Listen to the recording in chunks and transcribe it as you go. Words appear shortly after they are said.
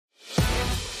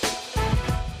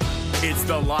It's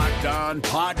the Locked On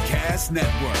Podcast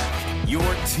Network, your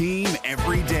team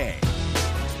every day.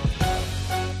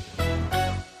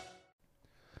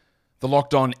 The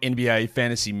Locked On NBA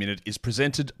Fantasy Minute is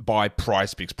presented by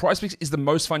PrizePicks. PrizePicks is the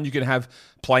most fun you can have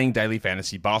playing daily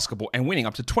fantasy basketball and winning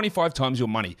up to 25 times your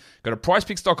money. Go to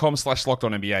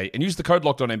prizepicks.com/LockedOnNBA and use the code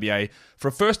LockedOnNBA for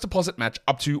a first deposit match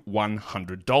up to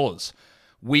 $100.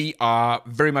 We are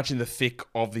very much in the thick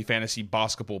of the fantasy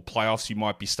basketball playoffs. You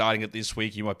might be starting it this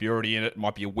week. You might be already in it. It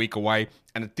might be a week away.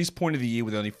 And at this point of the year,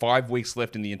 with only 5 weeks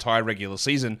left in the entire regular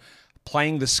season,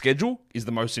 playing the schedule is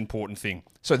the most important thing.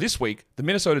 So this week, the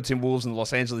Minnesota Timberwolves and the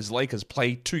Los Angeles Lakers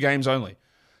play 2 games only.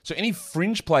 So any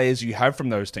fringe players you have from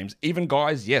those teams, even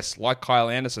guys, yes, like Kyle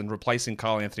Anderson replacing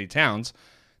Karl Anthony Towns,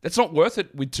 that's not worth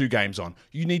it with 2 games on.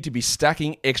 You need to be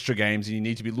stacking extra games, and you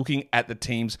need to be looking at the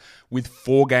teams with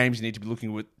 4 games. You need to be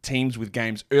looking at teams with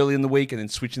games early in the week and then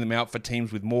switching them out for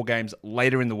teams with more games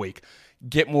later in the week.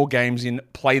 Get more games in,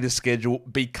 play the schedule,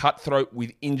 be cutthroat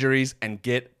with injuries, and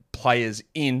get players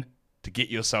in to get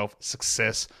yourself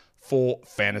success for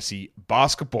fantasy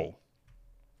basketball.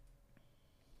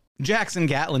 Jackson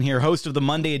Gatlin here, host of the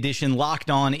Monday edition Locked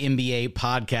On NBA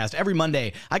podcast. Every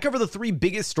Monday, I cover the 3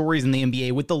 biggest stories in the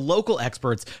NBA with the local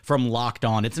experts from Locked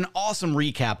On. It's an awesome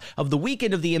recap of the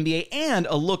weekend of the NBA and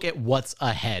a look at what's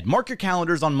ahead. Mark your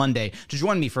calendars on Monday to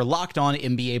join me for Locked On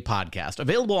NBA podcast,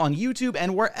 available on YouTube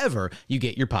and wherever you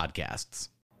get your podcasts.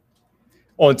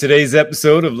 On today's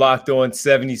episode of Locked On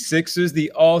 76ers,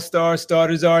 the All-Star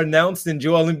starters are announced, and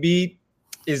Joel Embiid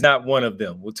is not one of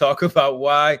them. We'll talk about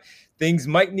why things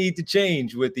might need to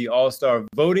change with the All-Star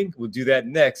voting. We'll do that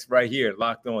next right here,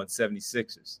 Locked On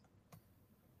 76ers.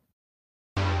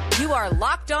 You are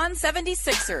Locked On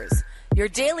 76ers, your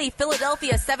daily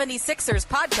Philadelphia 76ers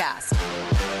podcast.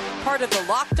 Part of the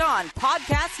Locked On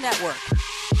Podcast Network,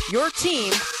 your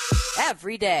team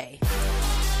every day.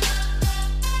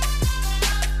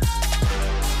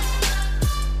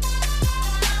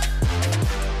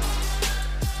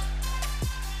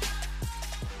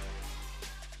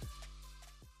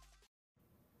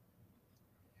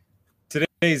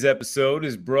 Today's episode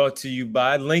is brought to you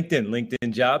by LinkedIn.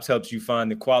 LinkedIn Jobs helps you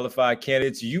find the qualified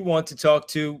candidates you want to talk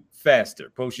to faster.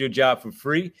 Post your job for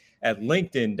free at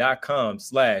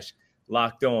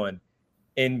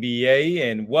linkedin.com/LockedOnNBA.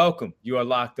 And welcome. You are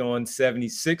Locked On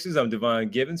 76ers. I'm Devon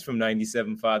Gibbons from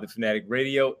 97.5 The Fanatic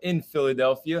Radio in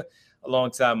Philadelphia,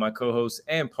 alongside my co-host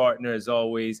and partner, as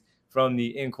always, from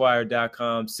the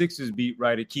Inquirer.com Sixers beat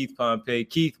writer Keith Pompey.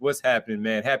 Keith, what's happening,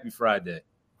 man? Happy Friday.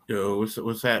 Yo,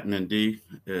 what's happening, D?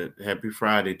 Happy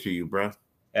Friday to you, bro.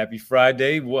 Happy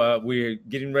Friday. We're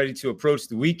getting ready to approach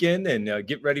the weekend and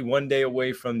get ready, one day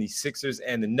away from the Sixers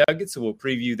and the Nuggets. So we'll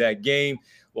preview that game.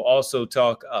 We'll also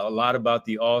talk a lot about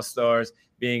the All-Stars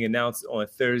being announced on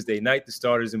Thursday night, the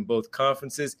starters in both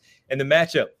conferences, and the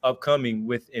matchup upcoming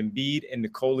with Embiid and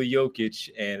Nikola Jokić,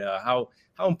 and how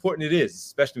important it is,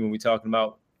 especially when we're talking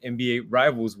about NBA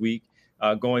Rivals Week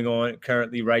going on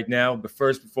currently right now. But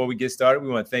first, before we get started, we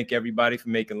want to thank everybody for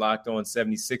making Locked On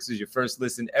 76ers your first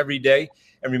listen every day.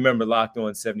 And remember, Locked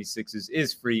On 76ers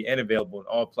is free and available on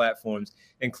all platforms,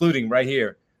 including right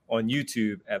here on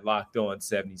YouTube at Locked On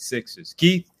 76ers.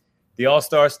 Keith, the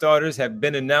All-Star starters have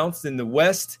been announced in the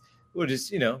West. We're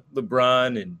just,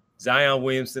 LeBron and Zion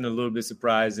Williamson, a little bit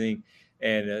surprising,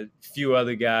 and a few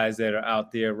other guys that are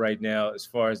out there right now as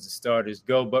far as the starters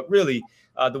go. But really,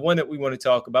 the one that we want to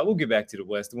talk about, we'll get back to the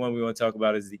West. The one we want to talk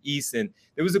about is the East. And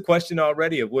there was a question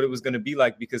already of what it was going to be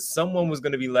like because someone was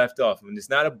going to be left off. I mean, it's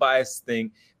not a biased thing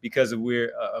because of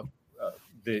where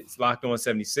it's Locked On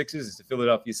 76ers. It's the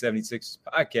Philadelphia 76ers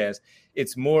podcast.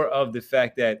 It's more of the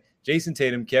fact that Jason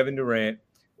Tatum, Kevin Durant,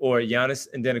 or Giannis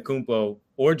Antetokounmpo,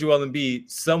 or Joel Embiid,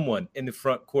 someone in the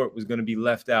front court was going to be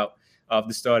left out of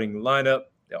the starting lineup.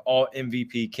 They're all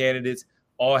MVP candidates,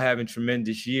 all having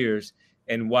tremendous years.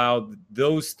 And while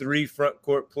those 3 front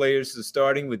court players are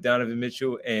starting with Donovan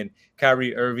Mitchell and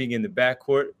Kyrie Irving in the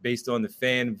backcourt based on the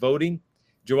fan voting,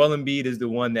 Joel Embiid is the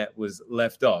one that was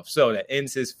left off. So that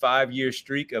ends his 5-year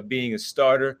streak of being a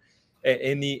starter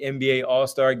in the NBA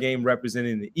All-Star game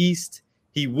representing the East.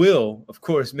 He will, of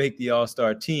course, make the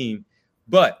All-Star team.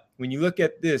 But when you look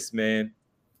at this, man,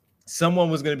 someone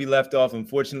was going to be left off,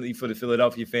 unfortunately, for the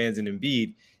Philadelphia fans and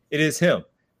Embiid. It is him.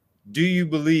 Do you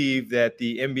believe that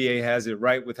the NBA has it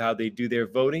right with how they do their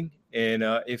voting? And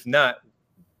if not,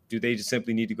 do they just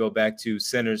simply need to go back to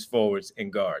centers, forwards,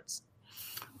 and guards?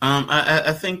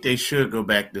 I think they should go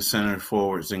back to center,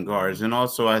 forwards, and guards. And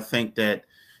also I think that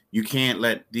you can't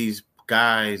let these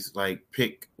guys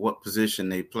pick what position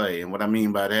they play. And what I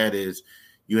mean by that is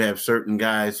you have certain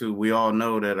guys who we all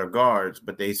know that are guards,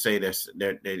 but they say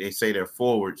they're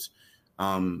forwards.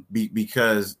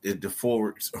 because the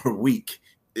forwards are weak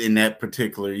in that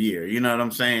particular year. You know what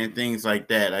I'm saying? Things like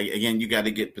that. Again, you got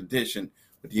to get positioned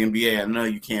with the NBA. I know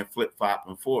you can't flip-flop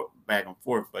and forth, back and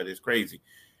forth, but it's crazy.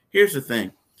 Here's the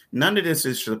thing. None of this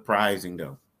is surprising,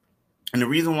 though. And the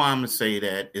reason why I'm going to say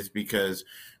that is because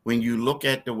when you look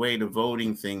at the way the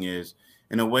voting thing is,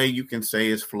 in a way you can say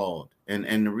it's flawed.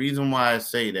 And the reason why I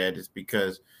say that is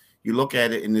because you look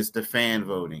at it and it's the fan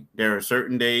voting. There are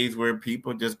certain days where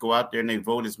people just go out there and they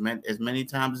vote as many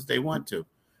times as they want to,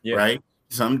 right?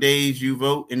 Some days you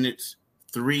vote and it's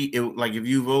like if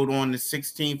you vote on the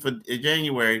 16th of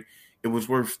January, it was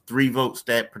worth 3 votes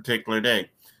that particular day.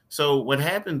 So what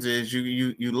happens is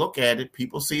you look at it,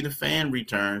 people see the fan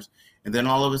returns, and then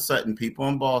all of a sudden people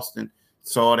in Boston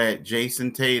saw that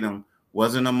Jason Tatum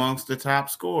wasn't amongst the top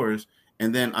scorers,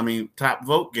 and then, top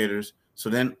vote getters. So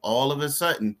then all of a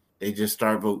sudden they just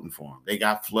start voting for him. They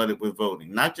got flooded with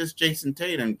voting. Not just Jason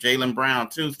Tatum, Jaylen Brown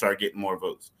too start getting more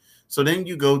votes. So then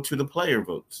you go to the player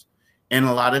votes. And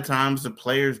a lot of times the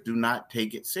players do not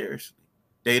take it seriously.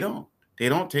 They don't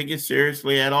take it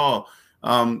seriously at all.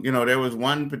 There was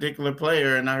one particular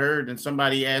player and I heard, and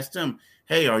somebody asked him,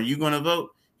 hey, are you going to vote?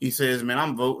 He says, man,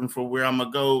 I'm voting for where I'm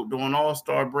going to go during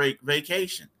All-Star break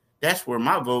vacation. That's where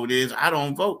my vote is. I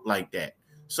don't vote like that.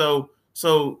 So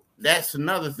that's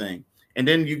another thing. And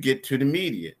then you get to the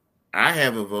media. I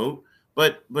have a vote,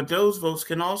 but those votes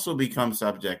can also become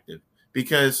subjective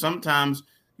because sometimes,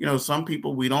 some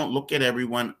people, we don't look at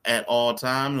everyone at all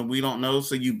times and we don't know.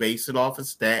 So you base it off of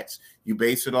stats. You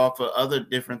base it off of other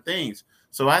different things.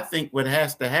 So I think what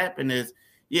has to happen is,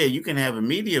 you can have a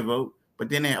media vote, but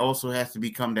then it also has to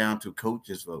come down to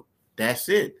coaches vote. That's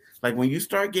it. Like when you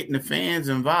start getting the fans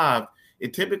involved,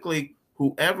 it typically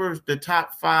whoever the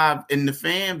top 5 in the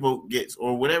fan vote gets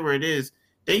or whatever it is,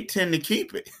 they tend to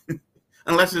keep it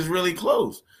unless it's really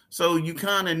close. So you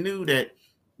kind of knew that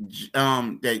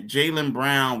that Jaylen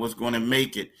Brown was going to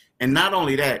make it. And not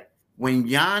only that, when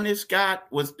Giannis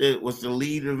was the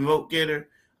leader vote getter,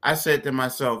 I said to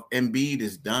myself, Embiid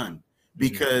is done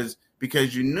because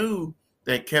you knew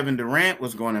that Kevin Durant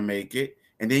was going to make it.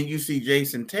 And then you see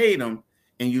Jason Tatum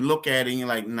and you look at it and you're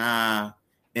like, nah,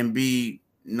 Embiid,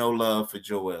 no love for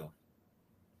Joel.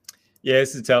 Yeah,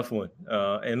 it's a tough one.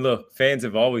 And look, fans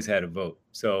have always had a vote.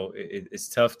 So it's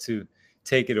tough to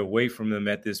take it away from them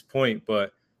at this point.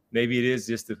 But maybe it is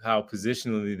just how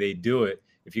positionally they do it.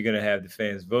 If you're going to have the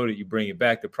fans vote it, you bring it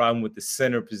back. The problem with the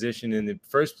center position in the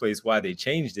first place, why they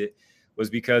changed it,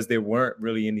 was because there weren't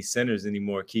really any centers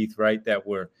anymore, Keith, right? That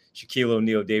were Shaquille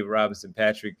O'Neal, David Robinson,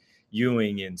 Patrick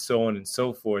Ewing, and so on and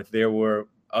so forth. There were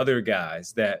other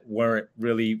guys that weren't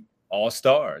really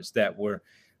all-stars that were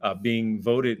being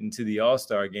voted into the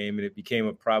All-Star game, and it became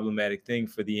a problematic thing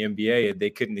for the NBA. They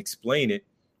couldn't explain it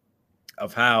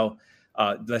of how,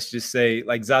 let's just say,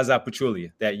 like Zaza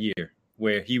Pachulia that year,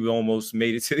 where he almost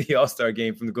made it to the All-Star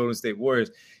game from the Golden State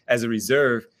Warriors as a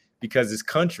reserve because his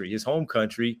country, his home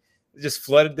country, just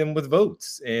flooded them with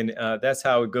votes. And that's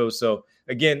how it goes. So,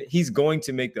 again, he's going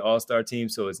to make the All-Star team,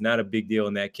 so it's not a big deal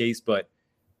in that case. But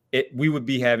we would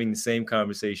be having the same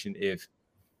conversation if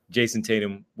Jason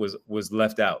Tatum was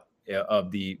left out of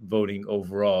the voting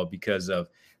overall because of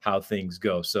how things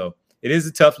go. So it is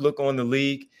a tough look on the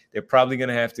league. They're probably going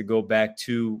to have to go back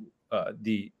to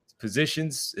the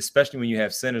positions, especially when you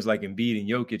have centers like Embiid and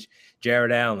Jokić,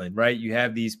 Jared Allen, right? You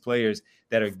have these players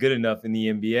that are good enough in the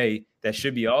NBA that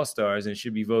should be all-stars and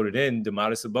should be voted in.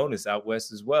 Domantas Sabonis out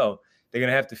west as well. They're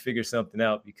going to have to figure something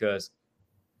out because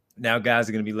now guys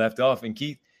are going to be left off. And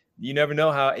Keith, you never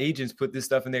know how agents put this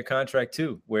stuff in their contract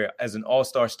too, where as an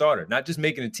all-star starter, not just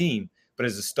making a team, but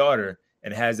as a starter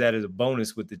and has that as a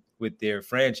bonus with their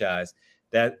franchise,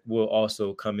 that will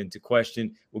also come into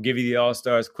question. We'll give you the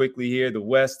all-stars quickly here. The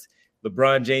West,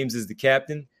 LeBron James is the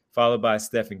captain, followed by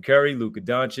Stephen Curry, Luka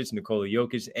Doncic, Nikola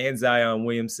Jokić, and Zion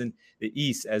Williamson. The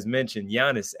East, as mentioned,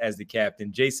 Giannis as the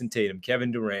captain, Jason Tatum,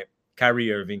 Kevin Durant,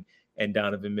 Kyrie Irving, and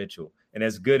Donovan Mitchell. And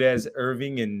as good as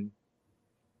Irving and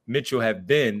Mitchell have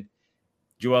been,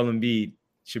 Joel Embiid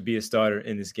should be a starter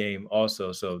in this game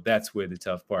also. So that's where the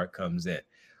tough part comes in.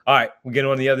 All right, we'll get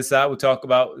on the other side. We'll talk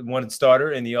about one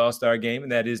starter in the All-Star game,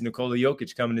 and that is Nikola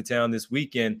Jokić coming to town this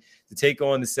weekend to take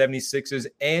on the 76ers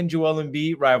and Joel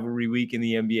Embiid. Rivalry week in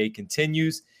the NBA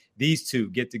continues. These two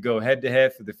get to go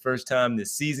head-to-head for the first time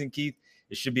this season, Keith.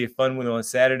 It should be a fun one on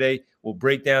Saturday. We'll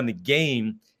break down the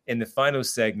game in the final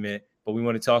segment, but we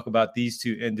want to talk about these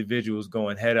two individuals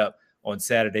going head-up on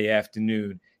Saturday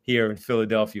afternoon here in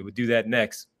Philadelphia. We'll do that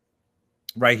next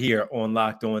right here on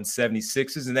Locked On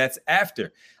 76ers, and that's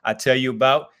after I tell you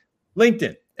about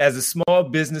LinkedIn. As a small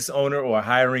business owner or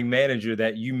hiring manager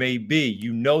that you may be,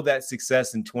 you know that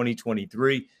success in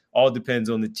 2023 all depends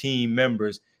on the team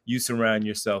members you surround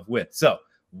yourself with. So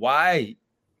why?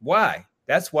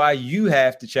 That's why you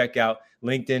have to check out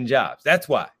LinkedIn Jobs. That's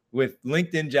why. With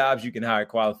LinkedIn Jobs, you can hire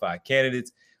qualified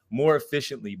candidates more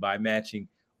efficiently by matching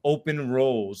open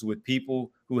roles with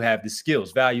people who have the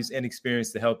skills, values, and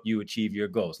experience to help you achieve your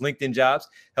goals. LinkedIn Jobs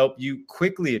help you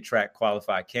quickly attract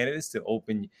qualified candidates to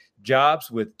open jobs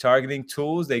with targeting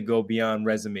tools. They go beyond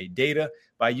resume data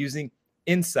by using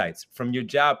insights from your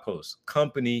job posts,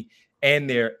 company, and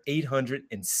their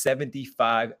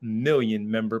 875 million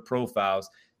member profiles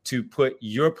to put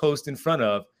your post in front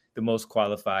of the most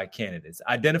qualified candidates.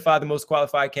 Identify the most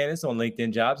qualified candidates on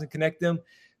LinkedIn Jobs and connect them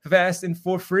fast and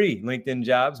for free. LinkedIn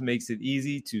Jobs makes it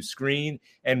easy to screen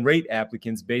and rate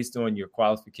applicants based on your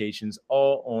qualifications,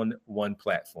 all on one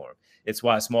platform. It's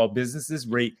why small businesses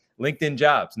rate LinkedIn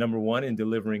Jobs #1 in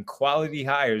delivering quality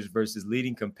hires versus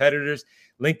leading competitors.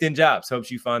 LinkedIn Jobs helps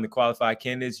you find the qualified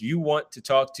candidates you want to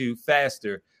talk to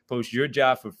faster. Post your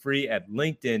job for free at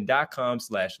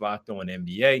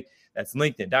linkedin.com/lockedonnba. That's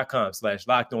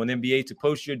linkedin.com/lockedonnba to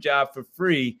post your job for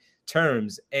free.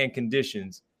 Terms and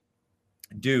conditions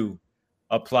do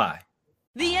apply.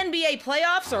 The NBA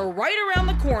playoffs are right around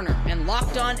the corner, and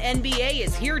Locked On NBA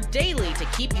is here daily to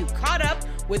keep you caught up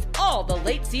with all the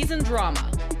late season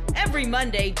drama. Every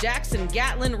Monday, Jackson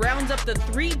Gatlin rounds up the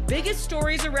 3 biggest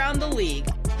stories around the league,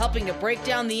 helping to break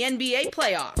down the NBA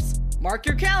playoffs. Mark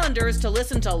your calendars to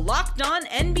listen to Locked On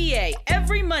NBA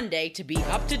every Monday to be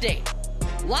up to date.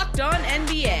 Locked On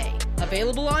NBA,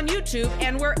 available on YouTube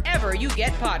and wherever you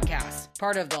get podcasts.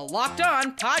 Part of the Locked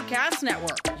On Podcast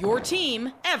Network, your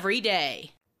team every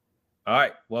day. All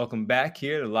right, welcome back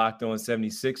here to Locked On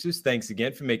 76ers. Thanks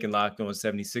again for making Locked On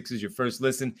 76ers your first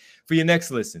listen. For your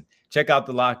next listen, check out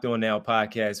the Locked On Now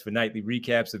podcast for nightly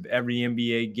recaps of every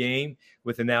NBA game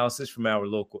with analysis from our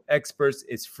local experts.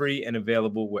 It's free and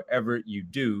available wherever you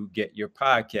do get your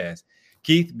podcast.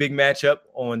 Keith, big matchup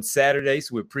on Saturday,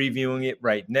 so we're previewing it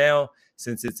right now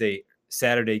since it's a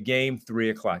Saturday game, 3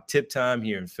 o'clock tip time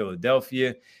here in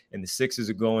Philadelphia, and the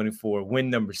Sixers are going for win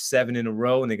number 7 in a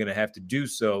row, and they're going to have to do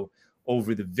so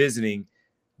over the visiting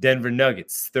Denver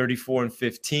Nuggets,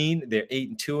 34-15. They're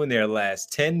 8-2 in their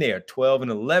last 10. They are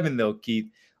 12-11, though, Keith,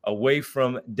 away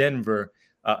from Denver.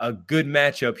 A good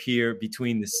matchup here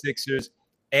between the Sixers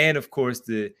and, of course,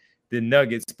 the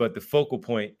Nuggets, but the focal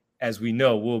point, as we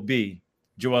know, will be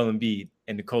Joel Embiid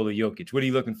and Nikola Jokic. What are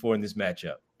you looking for in this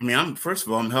matchup? I mean, first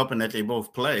of all, I'm hoping that they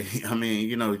both play. I mean,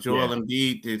 Joel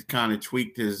Embiid did kind of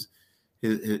tweaked his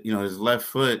left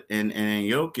foot, and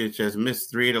Jokic has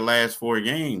missed 3 of the last 4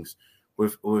 games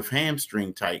with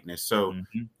hamstring tightness. So,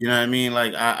 you know what I mean?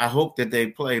 Like, I hope that they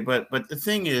play. But the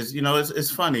thing is,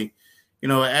 it's funny.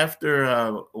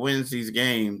 After Wednesday's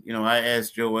game, I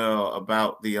asked Joel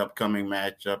about the upcoming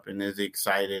matchup and is he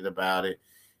excited about it.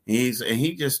 He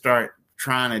just started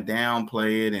trying to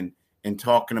downplay it and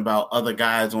talking about other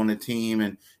guys on the team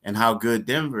and how good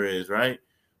Denver is, right?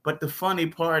 But the funny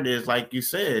part is, like you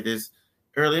said, is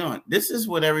early on, this is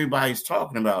what everybody's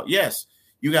talking about. Yes,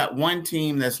 you got one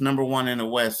team that's #1 in the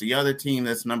West, the other team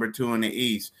that's #2 in the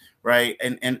East, right?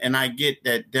 And I get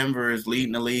that Denver is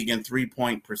leading the league in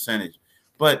 3-point percentage.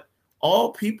 But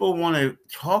all people want to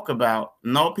talk about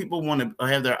and all people want to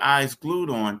have their eyes glued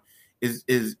on is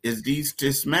this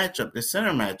matchup, the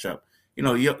center matchup.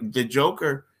 The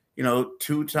Joker,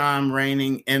 2-time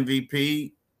reigning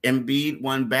MVP, Embiid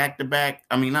won back-to-back.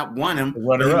 I mean, not won him,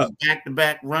 but he was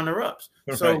back-to-back runner-ups.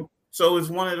 Right. So it's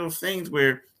one of those things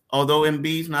where, although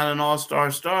Embiid's not an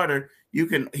all-star starter,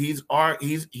 he's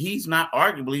not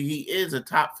arguably, he is a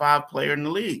top 5 player in the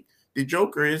league. The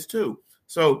Joker is too.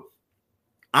 So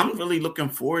I'm really looking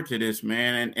forward to this,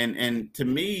 man. And to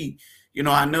me,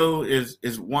 I know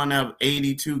is one of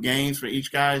 82 games for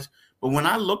each guys, but when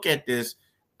I look at this,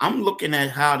 I'm looking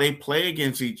at how they play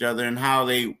against each other and how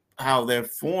their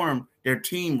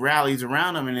team rallies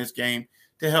around them in this game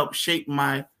to help shape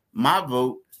my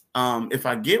vote, if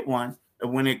I get one,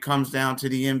 when it comes down to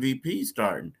the MVP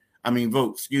and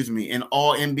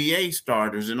all NBA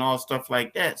starters and all stuff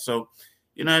like that. So,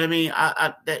 you know what I mean?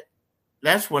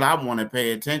 That's what I want to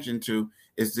pay attention to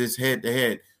is this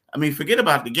head-to-head. I mean, forget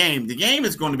about the game. The game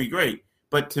is going to be great.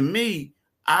 But to me,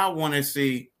 I want to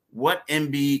see what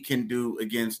Embiid can do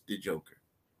against the Joker.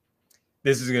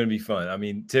 This is going to be fun. I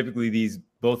mean, typically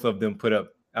both of them put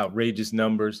up outrageous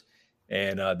numbers,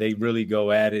 and they really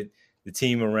go at it. The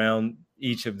team around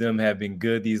each of them have been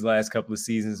good these last couple of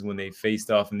seasons when they faced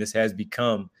off, and this has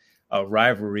become a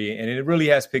rivalry, and it really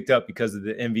has picked up because of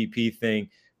the MVP thing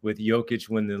with Jokic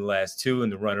winning the last two,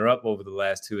 and the runner-up over the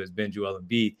last two has been Joel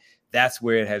Embiid. That's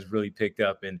where it has really picked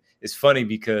up. And it's funny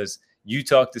because you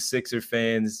talk to Sixer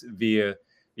fans via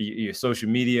your social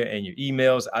media and your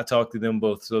emails. I talk to them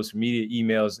both social media,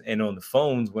 emails, and on the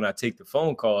phones when I take the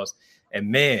phone calls.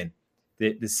 And man,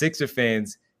 the Sixer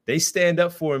fans, they stand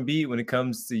up for Embiid when it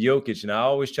comes to Jokic. And I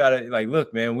always try to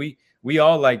look, man, we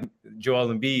all like Joel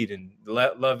Embiid and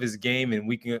love his game, and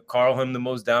we can call him the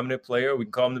most dominant player. We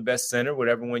can call him the best center,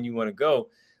 whatever one you want to go.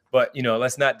 But,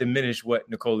 let's not diminish what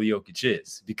Nikola Jokic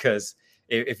is, because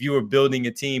if you were building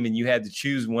a team and you had to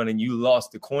choose one and you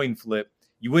lost the coin flip,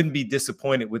 you wouldn't be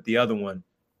disappointed with the other one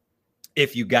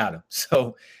if you got him.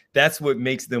 So that's what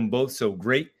makes them both so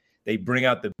great. They bring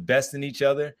out the best in each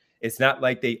other. It's not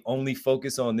like they only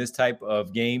focus on this type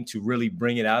of game to really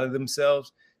bring it out of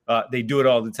themselves. They do it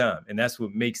all the time. And that's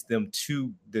what makes them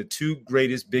the two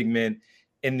greatest big men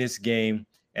in this game.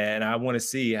 And I want to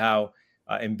see how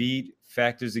Embiid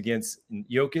factors against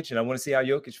Jokic, and I want to see how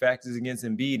Jokic factors against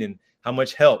Embiid, and how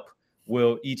much help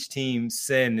will each team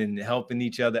send in helping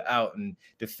each other out and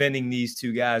defending these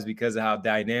two guys because of how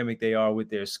dynamic they are with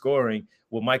their scoring.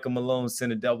 Will Michael Malone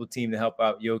send a double team to help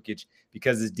out Jokic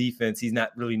because his defense, he's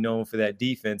not really known for that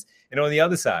defense? And on the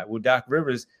other side, will Doc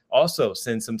Rivers also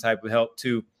send some type of help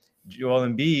to Joel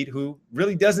Embiid, who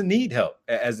really doesn't need help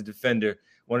as a defender,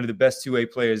 one of the best two-way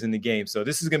players in the game? So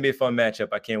this is going to be a fun matchup.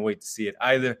 I can't wait to see it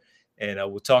either. And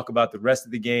we'll talk about the rest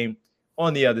of the game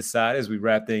on the other side as we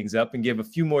wrap things up and give a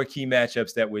few more key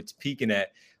matchups that we're peeking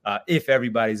at if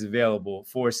everybody's available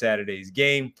for Saturday's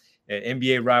game.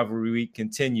 NBA Rivalry Week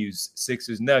continues.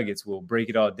 Sixers Nuggets. We'll break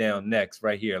it all down next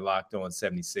right here, Locked On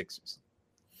 76ers.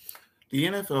 The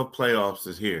NFL playoffs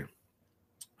is here.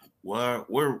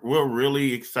 We're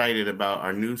really excited about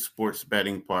our new sports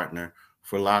betting partner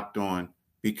for Locked On,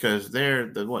 because they're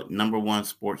the number one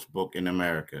sports book in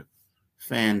America,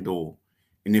 FanDuel.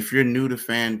 And if you're new to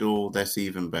FanDuel, that's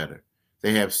even better.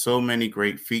 They have so many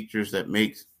great features that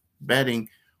makes betting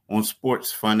on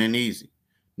sports fun and easy.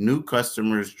 New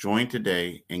customers join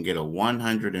today and get a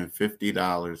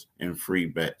 $150 in free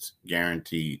bets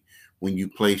guaranteed when you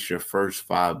place your first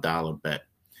 $5 bet.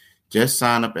 Just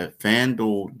sign up at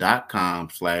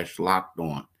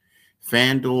FanDuel.com/lockedon.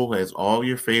 FanDuel has all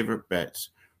your favorite bets,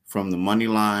 from the money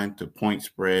line to point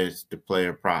spreads to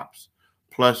player props.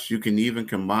 Plus, you can even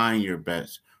combine your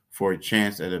bets for a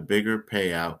chance at a bigger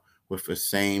payout with a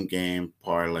same-game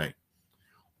parlay.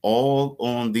 All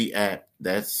on the app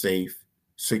that's safe,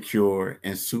 secure,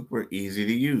 and super easy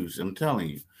to use, I'm telling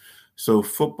you. So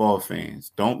football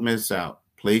fans, don't miss out.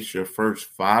 Place your first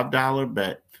 $5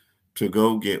 bet to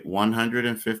go get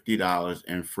 $150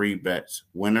 in free bets,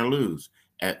 win or lose,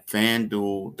 at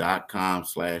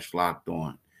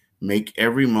FanDuel.com/lockedon. Make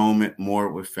every moment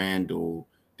more with FanDuel,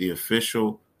 the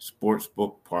official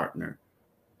sportsbook partner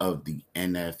of the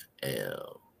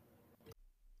NFL.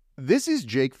 This is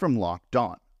Jake from Locked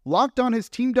On. Locked On has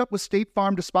teamed up with State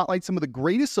Farm to spotlight some of the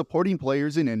greatest supporting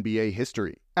players in NBA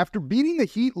history. After beating the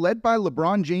Heat led by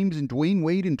LeBron James and Dwayne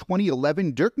Wade in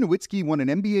 2011, Dirk Nowitzki won an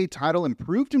NBA title and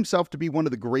proved himself to be one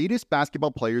of the greatest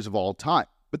basketball players of all time.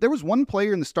 But there was one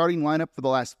player in the starting lineup for the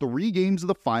last 3 games of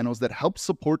the finals that helped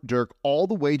support Dirk all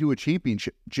the way to a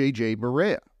championship, JJ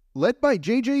Barea. Led by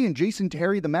JJ and Jason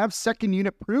Terry, the Mavs' second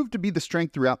unit proved to be the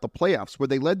strength throughout the playoffs, where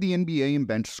they led the NBA in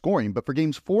bench scoring. But for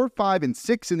games 4, 5, and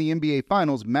 6 in the NBA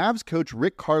Finals, Mavs coach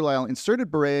Rick Carlisle inserted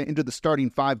Barea into the starting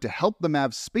 5 to help the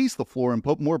Mavs space the floor and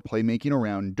put more playmaking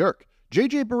around Dirk.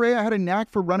 JJ Barea had a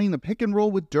knack for running the pick and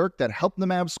roll with Dirk that helped the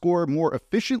Mavs score more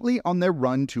efficiently on their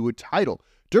run to a title.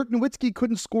 Dirk Nowitzki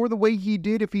couldn't score the way he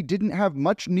did if he didn't have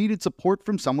much needed support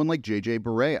from someone like JJ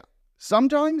Barea.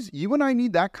 Sometimes you and I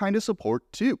need that kind of support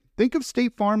too. Think of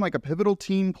State Farm like a pivotal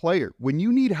team player. When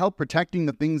you need help protecting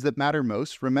the things that matter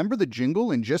most, remember the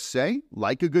jingle and just say,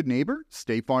 like a good neighbor,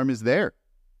 State Farm is there.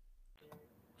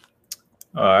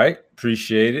 All right.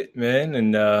 Appreciate it, man.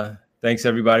 And thanks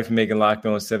everybody for making Locked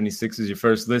On 76ers your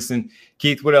first listen.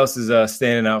 Keith, what else is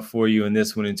standing out for you in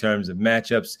this one in terms of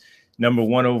matchups? Number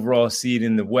 1 overall seed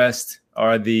in the West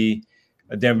are the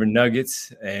Denver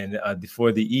Nuggets, and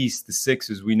for the East, the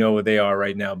Sixers, we know where they are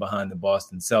right now behind the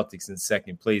Boston Celtics in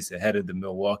second place ahead of the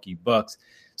Milwaukee Bucks.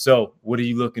 So what are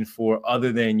you looking for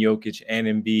other than Jokic and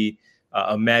Embiid,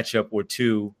 a matchup or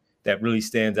two that really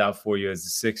stands out for you as the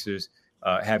Sixers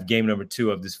have game number 2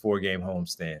 of this 4-game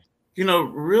homestand? You know,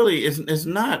 really, it's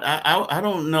not. I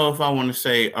don't know if I want to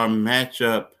say a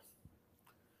matchup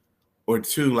or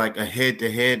two, like a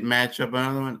head-to-head matchup.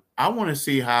 Another one. I want to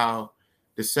see how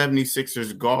the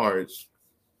 76ers guards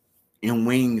and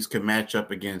wings can match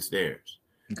up against theirs.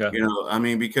 Okay. You know, I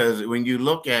mean, because when you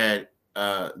look at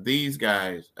these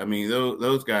guys, I mean,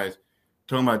 those guys,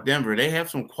 talking about Denver, they have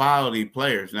some quality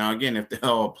players. Now, again, if they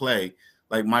all play,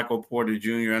 like Michael Porter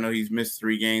Jr., I know he's missed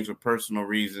 3 games for personal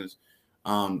reasons.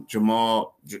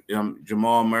 Jamal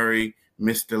Murray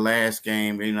missed the last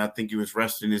game, and I think he was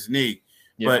resting his knee.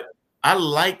 Yeah. But I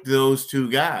like those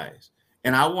 2 guys,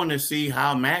 and I want to see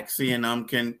how Maxey and them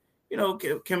can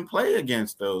play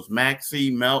against those.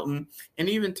 Maxey, Melton, and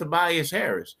even Tobias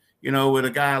Harris, with a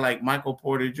guy like Michael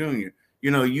Porter Jr.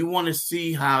 You want to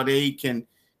see how they can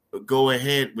go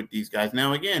ahead with these guys.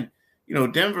 Now, again,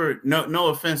 Denver, no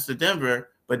offense to Denver,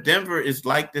 but Denver is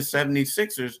like the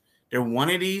 76ers. They're one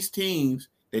of these teams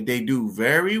that they do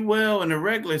very well in the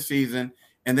regular season,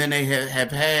 and then they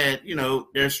have had,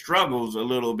 their struggles a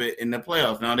little bit in the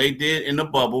playoffs. Now, they did in the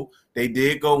bubble. They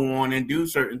did go on and do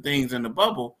certain things in the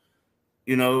bubble,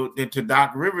 to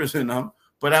Doc Rivers and them.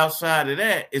 But outside of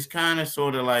that, it's kind of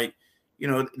sort of like,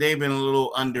 they've been a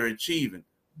little underachieving.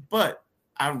 But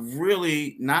I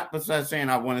really, not besides saying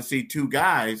I want to see 2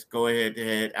 guys go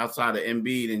head-to-head outside of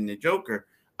Embiid and the Joker,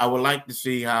 I would like to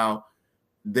see how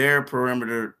their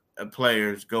perimeter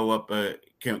players go up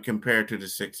compared to the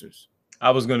Sixers. I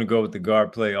was going to go with the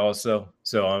guard play also,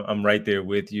 so I'm right there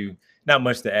with you. Not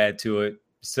much to add to it.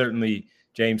 Certainly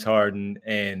James Harden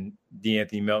and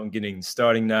DeAnthony Melton getting the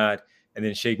starting nod, and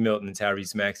then Shake Milton and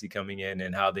Tyrese Maxey coming in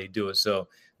and how they do it. So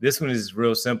this one is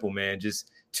real simple, man.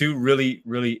 Just 2 really,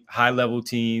 really high-level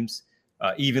teams,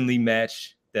 evenly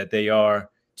matched that they are.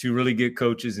 2 really good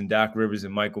coaches in Doc Rivers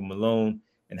and Michael Malone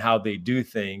and how they do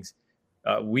things.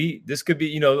 This could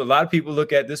be, a lot of people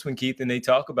look at this one, Keith, and they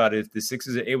talk about it. If the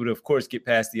Sixers are able to, of course, get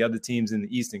past the other teams in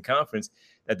the Eastern Conference,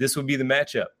 that this will be the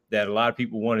matchup that a lot of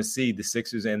people want to see, the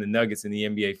Sixers and the Nuggets in the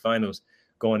NBA Finals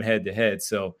going head-to-head.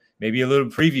 So maybe a little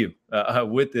preview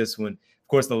with this one. Of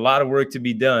course, a lot of work to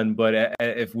be done, but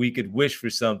if we could wish for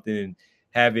something and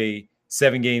have a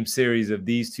 7-game series of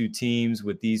these 2 teams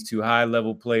with these 2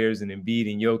 high-level players and Embiid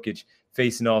and Jokic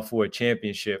facing off for a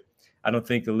championship, I don't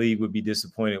think the league would be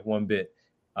disappointed one bit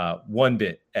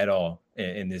at all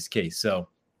in this case. So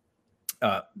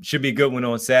should be a good one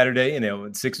on Saturday, and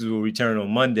then Sixers will return on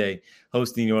Monday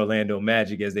hosting the Orlando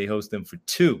Magic as they host them for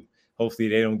 2. Hopefully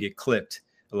they don't get clipped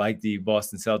like the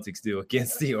Boston Celtics do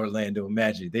against the Orlando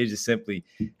Magic. They just simply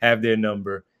have their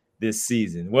number this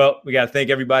season. Well, we got to thank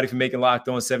everybody for making Locked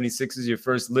On 76ers your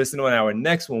first listen. On our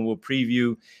next one, we'll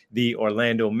preview the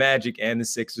Orlando Magic and the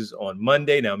Sixers on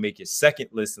Monday. Now make your second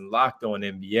listen Locked On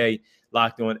NBA,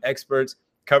 Locked On Experts,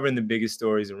 covering the biggest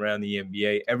stories around the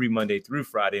NBA every Monday through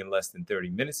Friday in less than 30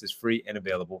 minutes. Is free and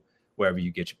available wherever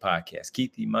you get your podcast.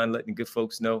 Keith, do you mind letting good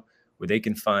folks know where they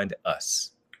can find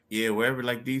us? Yeah, wherever,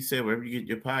 like D said, wherever you get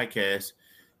your podcast,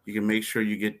 you can make sure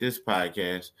you get this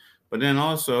podcast. But then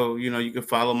also, you can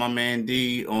follow my man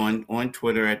D on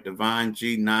Twitter at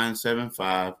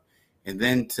DivineG975. And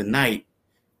then tonight,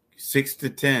 6 to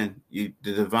 10, the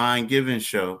Divine Giving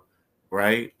Show,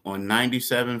 right, on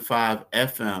 97.5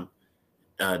 FM,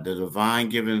 the Divine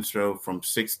Giving Show from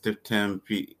 6 to 10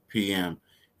 p.m.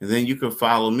 And then you can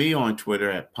follow me on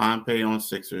Twitter at Pompey on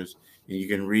Sixers, and you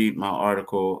can read my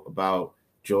article about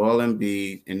Joel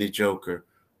Embiid and the Joker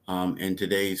in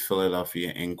today's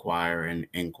Philadelphia Inquirer and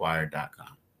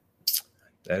Inquirer.com.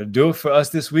 That'll do it for us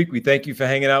this week. We thank you for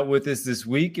hanging out with us this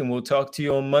week, and we'll talk to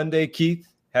you on Monday. Keith,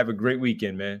 have a great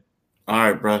weekend, man.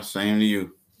 All right, bro. Same to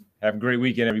you. Have a great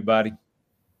weekend, everybody.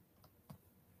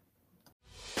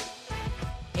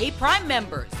 Hey, Prime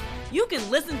members, you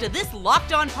can listen to this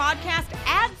Locked On podcast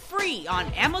ad-free on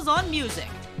Amazon Music.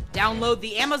 Download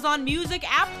the Amazon Music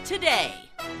app today.